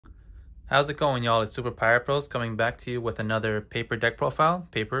How's it going, y'all? It's Super Pirate Pros coming back to you with another paper deck profile.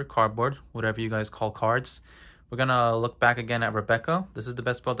 Paper, cardboard, whatever you guys call cards. We're gonna look back again at Rebecca. This is the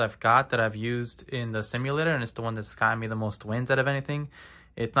best build I've got that I've used in the simulator, and it's the one that's gotten me the most wins out of anything.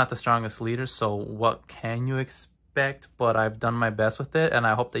 It's not the strongest leader, so what can you expect? But I've done my best with it, and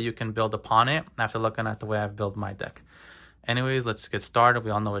I hope that you can build upon it after looking at the way I've built my deck. Anyways, let's get started. We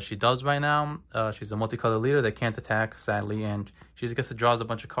all know what she does right now. She's a multicolored leader that can't attack, sadly, and she just gets to draw a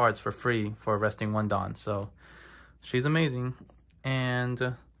bunch of cards for free for resting one Dawn. So she's amazing.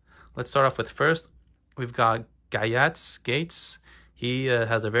 And let's start off with first, we've got Gates. He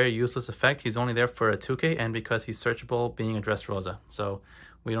has a very useless effect. He's only there for a 2K, and because he's searchable, being a Dressrosa. So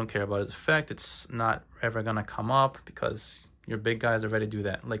we don't care about his effect. It's not ever going to come up because your big guys already do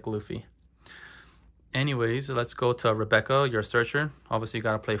that, like Luffy. Anyways, let's go to Rebecca, your searcher. Obviously, you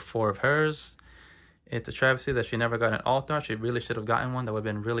got to play 4 of hers. It's a travesty that she never got an altar. She really should have gotten one. That would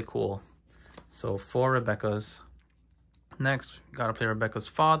have been really cool. So 4 Rebeccas. Next, you got to play Rebecca's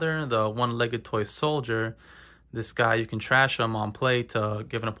father, the one-legged toy soldier. This guy, you can trash him on play to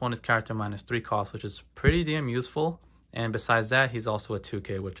give an opponent's character -3 cost, which is pretty damn useful. And besides that, he's also a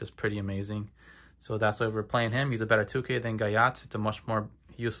 2K, which is pretty amazing. So that's why we're playing him. He's a better 2K than Gayats. It's a much more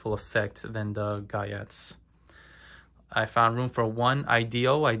useful effect than the Gayats. I found room for one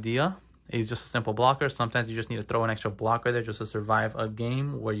idea. He's just a simple blocker. Sometimes you just need to throw an extra blocker there just to survive a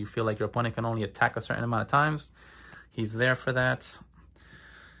game where you feel like your opponent can only attack a certain amount of times. He's there for that.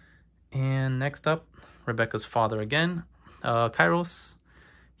 And next up, Rebecca's father again. Kairos.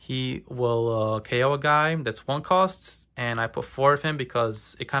 He will KO a guy that's 1 cost, and I put 4 of him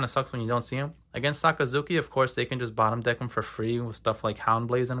because it kind of sucks when you don't see him. Against Sakazuki, of course, they can just bottom deck him for free with stuff like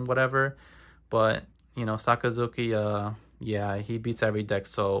Houndblaze and whatever. But, you know, Sakazuki, yeah, he beats every deck,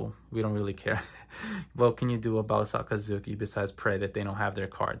 so we don't really care. What can you do about Sakazuki besides pray that they don't have their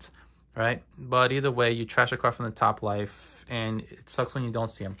cards, right? But either way, you trash a card from the top life, and it sucks when you don't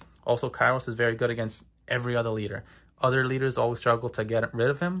see him. Also, Kairos is very good against every other leader. Other leaders always struggle to get rid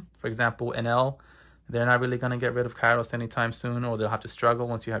of him. For example, NL, they're not really going to get rid of Kairos anytime soon, or they'll have to struggle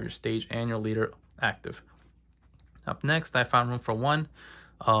once you have your stage and your leader active. Up next, I found room for 1.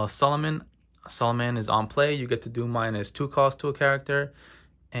 Solomon. Solomon is on play. You get to do -2 cost to a character,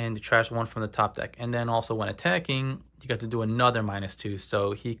 and you trash 1 from the top deck. And then also when attacking, you get to do another -2,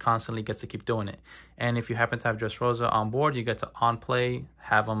 so he constantly gets to keep doing it. And if you happen to have Dressrosa on board, you get to on play,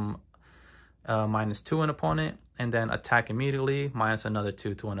 have him -2 an opponent, and then attack immediately, minus another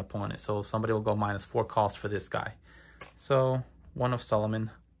 2 to an opponent. So somebody will go -4 cost for this guy. So 1 of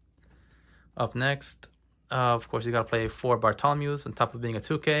Solomon. Up next, of course, you got to play 4 Bartholomew's. On top of being a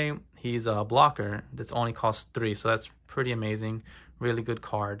 2K, he's a blocker that's only costs 3. So that's pretty amazing. Really good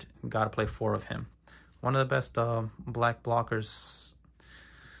card. You got to play 4 of him. One of the best black blockers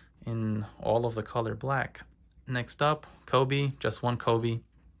in all of the color black. Next up, Kobe. Just 1 Kobe.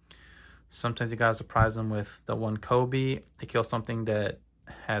 Sometimes you gotta surprise them with the 1 Kobe. It kills something that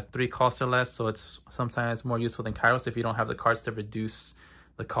has 3 costs or less, so it's sometimes more useful than Kairos if you don't have the cards to reduce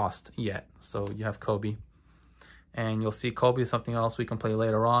the cost yet. So you have Kobe. And you'll see Kobe is something else we can play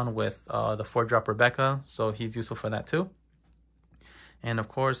later on with the 4-drop Rebecca, so he's useful for that too. And of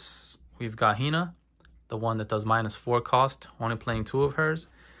course, we've got Hina, the one that does -4 cost, only playing 2 of hers,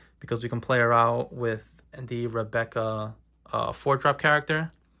 because we can play her out with the Rebecca 4-drop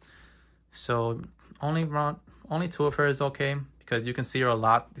character. So only 2 of her is okay, because you can see her a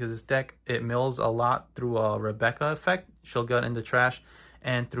lot, because this deck, it mills a lot through a Rebecca effect. She'll get in the trash,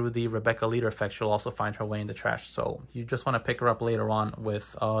 and through the Rebecca leader effect, she'll also find her way in the trash. So you just want to pick her up later on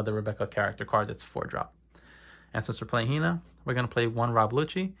with the Rebecca character card that's 4-drop. And since we're playing Hina, we're going to play 1 Rob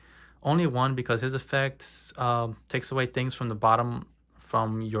Lucci. Only 1 because his effect takes away things from the bottom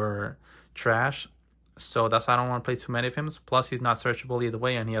from your trash. So that's why I don't want to play too many of him. Plus, he's not searchable either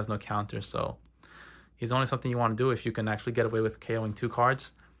way, and he has no counter. So he's only something you want to do if you can actually get away with KOing 2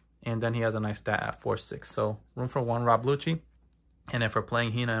 cards. And then he has a nice stat at 4/6. So room for 1 Rob Lucci. And if we're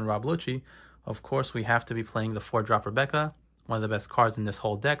playing Hina and Rob Lucci, of course, we have to be playing the 4-drop Rebecca. One of the best cards in this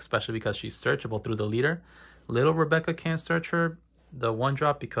whole deck, especially because she's searchable through the leader. Little Rebecca can't search her, the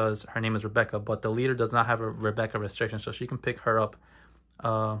 1-drop, because her name is Rebecca. But the leader does not have a Rebecca restriction, so she can pick her up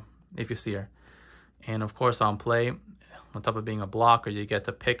if you see her. And of course, on play, on top of being a blocker, you get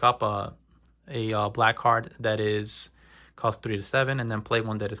to pick up a black card that is cost 3 to 7, and then play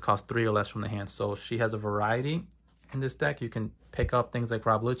one that is cost 3 or less from the hand. So she has a variety in this deck. You can pick up things like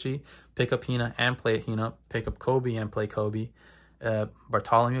Rob Lucci, pick up Hina and play Hina, pick up Kobe and play Kobe,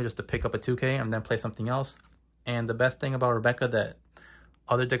 Bartholomew just to pick up a 2K and then play something else. And the best thing about Rebecca that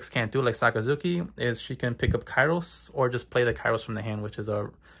other decks can't do, like Sakazuki, is she can pick up Kairos or just play the Kairos from the hand, which is a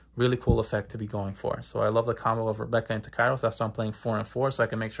really cool effect to be going for. So I love the combo of Rebecca into Kairos. That's why I'm playing 4 and 4, so I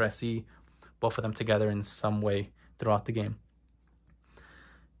can make sure I see both of them together in some way throughout the game.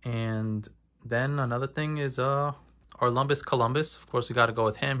 And then another thing is Orlumbus Columbus. Of course, you got to go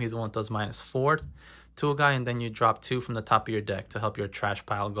with him. He's the one that does -4 to a guy, and then you drop 2 from the top of your deck to help your trash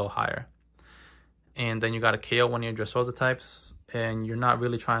pile go higher. And then you got to KO one of your Dressrosa types, and you're not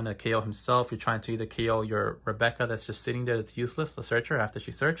really trying to KO himself. You're trying to either KO your Rebecca that's just sitting there that's useless, the searcher, after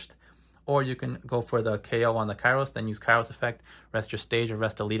she searched, or you can go for the KO on the Kairos, then use Kairos effect, rest your stage or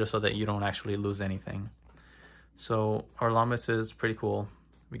rest the leader so that you don't actually lose anything. So Orlumbus is pretty cool.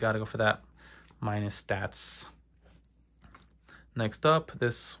 We got to go for that minus stats. Next up,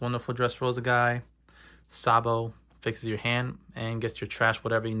 this wonderful Dressrosa guy, Sabo, fixes your hand and gets your trash,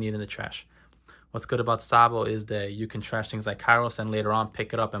 whatever you need in the trash. What's good about Sabo is that you can trash things like Kairos and later on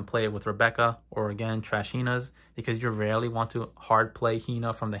pick it up and play it with Rebecca, or again trash Hina's, because you rarely want to hard play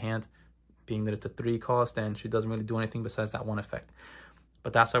Hina from the hand, being that it's a 3 cost and she doesn't really do anything besides that one effect.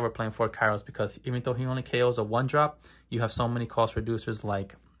 But that's why we're playing for Kairos, because even though he only KOs a 1-drop, you have so many cost reducers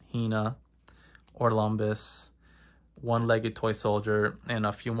like Hina, Orlumbus, One-Legged Toy Soldier, and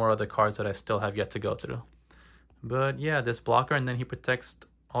a few more other cards that I still have yet to go through. But yeah, this blocker, and then he protects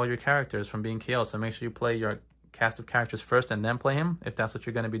all your characters from being KO'd. So make sure you play your cast of characters first and then play him, if that's what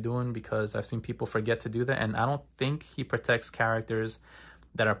you're going to be doing, because I've seen people forget to do that. And I don't think he protects characters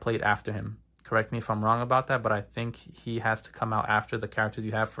that are played after him. Correct me if I'm wrong about that, but I think he has to come out after the characters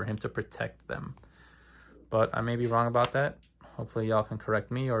you have for him to protect them. But I may be wrong about that. Hopefully y'all can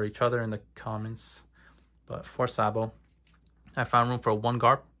correct me or each other in the comments. But for Sabo, I found room for 1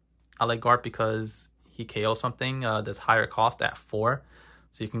 Garp. I like Garp because he KOs something that's higher cost at 4.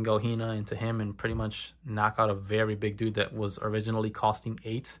 So you can go Hina into him and pretty much knock out a very big dude that was originally costing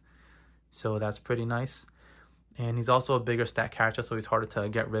 8. So that's pretty nice. And he's also a bigger stat character, so he's harder to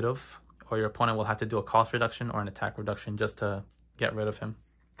get rid of. Or your opponent will have to do a cost reduction or an attack reduction just to get rid of him.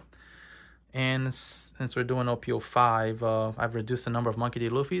 And since we're doing OP05, I've reduced the number of Monkey D.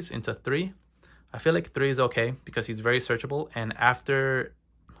 Luffy's into 3. I feel like 3 is okay because he's very searchable. And after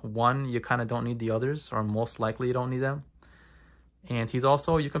 1, you kind of don't need the others, or most likely you don't need them. And he's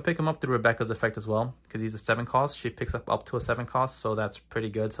also, you can pick him up through Rebecca's effect as well, because he's a 7 cost. She picks up to a 7 cost, so that's pretty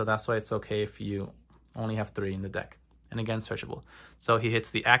good. So that's why it's okay if you only have 3 in the deck. And again, searchable. So he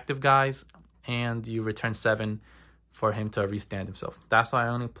hits the active guys, and you return 7 for him to restand himself. That's why I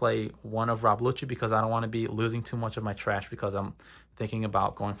only play 1 of Rob Lucci, because I don't want to be losing too much of my trash, because I'm thinking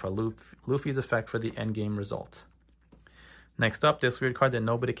about going for Luffy's effect for the endgame result. Next up, this weird card that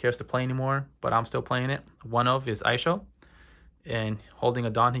nobody cares to play anymore, but I'm still playing it. 1 of is Aisho. And holding a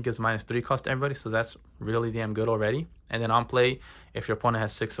Dawn, he gives -3 cost to everybody, so that's really damn good already. And then on play, if your opponent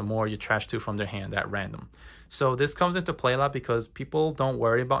has 6 or more, you trash 2 from their hand at random. So this comes into play a lot because people don't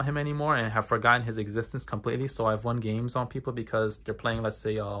worry about him anymore and have forgotten his existence completely. So I've won games on people because they're playing, let's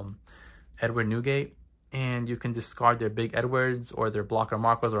say, Edward Newgate, and you can discard their big Edwards or their blocker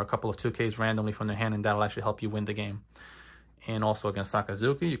markers or a couple of 2Ks randomly from their hand, and that'll actually help you win the game. And also against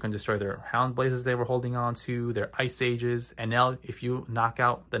Sakazuki, you can destroy their Hound Blazes they were holding on to, their Ice Ages. And now if you knock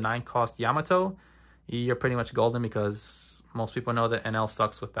out the 9 cost Yamato, you're pretty much golden, because most people know that NL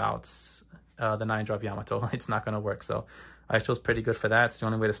sucks without the 9-drop Yamato. It's not going to work. So Aisho's pretty good for that. It's the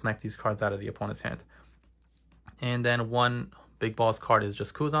only way to snipe these cards out of the opponent's hand. And then 1 Big Balls card is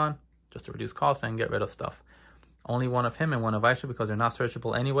just Kuzan, just to reduce cost and get rid of stuff. Only 1 of him and 1 of Aisho, because they're not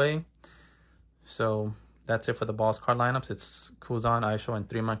searchable anyway. So that's it for the boss card lineups. It's Kuzan, Aisho, and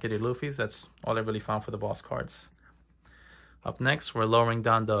 3 Monkey D. Luffy's. That's all I really found for the boss cards. Up next, we're lowering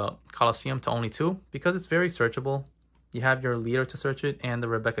down the Colosseum to only 2 because it's very searchable. You have your leader to search it and the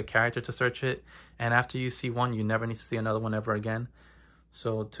Rebecca character to search it. And after you see 1, you never need to see another one ever again.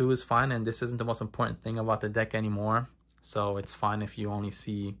 So 2 is fine, and this isn't the most important thing about the deck anymore. So it's fine if you only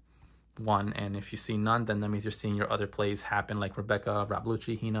see 1, and if you see none, then that means you're seeing your other plays happen, like Rebecca,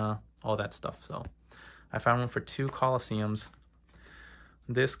 Rablucci, Hina, all that stuff. So I found one for 2 Colosseums.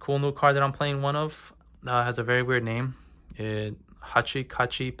 This cool new card that I'm playing 1 of has a very weird name. Hachi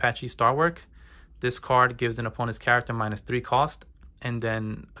Kachi Patchy Starwork. This card gives an opponent's character -3 cost, and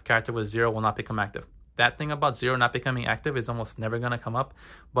then a character with 0 will not become active. That thing about 0 not becoming active is almost never going to come up,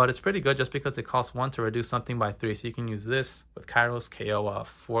 but it's pretty good just because it costs 1 to reduce something by 3. So you can use this with Kairos, KO a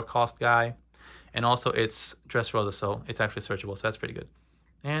 4 cost guy, and also it's Dressrosa, so it's actually searchable, so that's pretty good.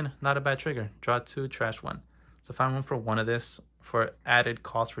 And not a bad trigger. Draw 2, trash 1. So find one for 1 of this for added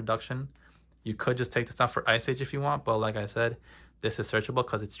cost reduction. You could just take this out for Ice Age if you want, but like I said, this is searchable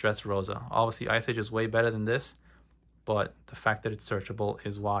because it's Dressrosa. Obviously, Ice Age is way better than this, but the fact that it's searchable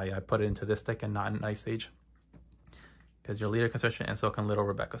is why I put it into this deck and not in Ice Age. Because your leader can search it, and so can little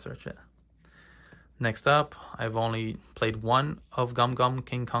Rebecca search it. Next up, I've only played one of Gum Gum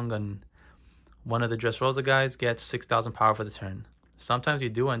King Kongan. One of the Dressrosa guys gets 6,000 power for the turn. Sometimes you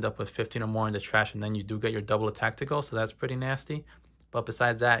do end up with 15 or more in the trash, and then you do get your double attack to go, so that's pretty nasty. But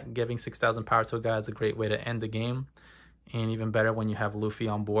besides that, giving 6,000 power to a guy is a great way to end the game. And even better when you have Luffy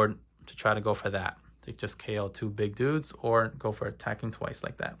on board to try to go for that. To just KO 2 big dudes or go for attacking twice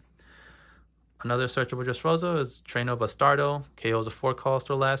like that. Another searchable Dressrosa is Trainer Bastardo. KOs a 4 cost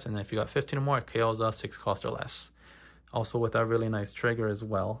or less, and if you got 15 or more, it KOs a 6 cost or less. Also with a really nice trigger as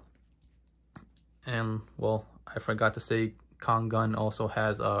well. And, well, I forgot to say Kongan also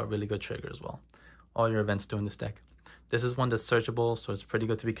has a really good trigger as well. All your events do in this deck. This is one that's searchable, so it's pretty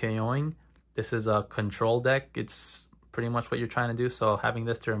good to be KOing. This is a control deck. It's pretty much what you're trying to do, so having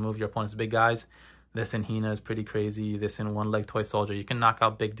this to remove your opponent's big guys. This in Hina is pretty crazy. This in One Leg Toy Soldier. You can knock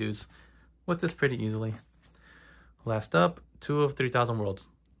out big dudes with this pretty easily. Last up, 2 of 3,000 Worlds.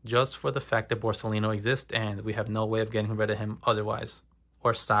 Just for the fact that Borsalino exists and we have no way of getting rid of him otherwise.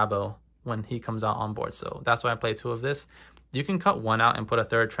 Or Sabo when he comes out on board. So that's why I play 2 of this. You can cut 1 out and put a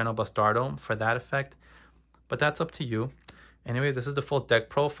 3rd Treno Bastardo for that effect. But that's up to you. Anyway, this is the full deck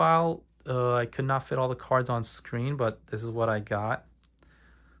profile. I could not fit all the cards on screen, but this is what I got.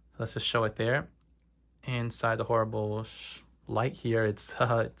 So let's just show it there. Inside the horrible light here, it's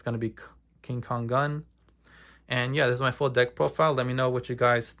going to be King Kongan. And yeah, this is my full deck profile. Let me know what you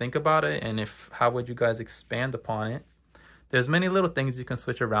guys think about it, and how would you guys expand upon it. There's many little things you can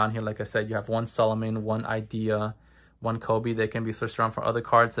switch around here. Like I said, you have 1 Solomon, 1 Idea, 1 Kobe that can be switched around for other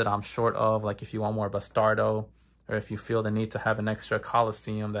cards that I'm short of, like if you want more Bastardo, or if you feel the need to have an extra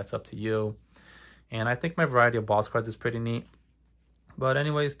Coliseum, that's up to you. And I think my variety of boss cards is pretty neat. But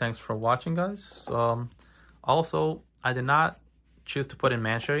anyways, thanks for watching, guys. Also, I did not choose to put in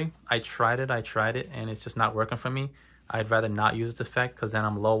Manchery. I tried it, and it's just not working for me. I'd rather not use this effect because then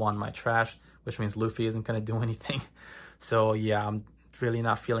I'm low on my trash, which means Luffy isn't going to do anything. So yeah, I'm really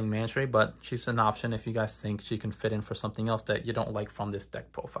not feeling Manchery, but she's an option if you guys think she can fit in for something else that you don't like from this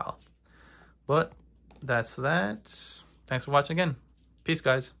deck profile. But that's that. Thanks for watching again. Peace,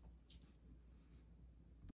 guys.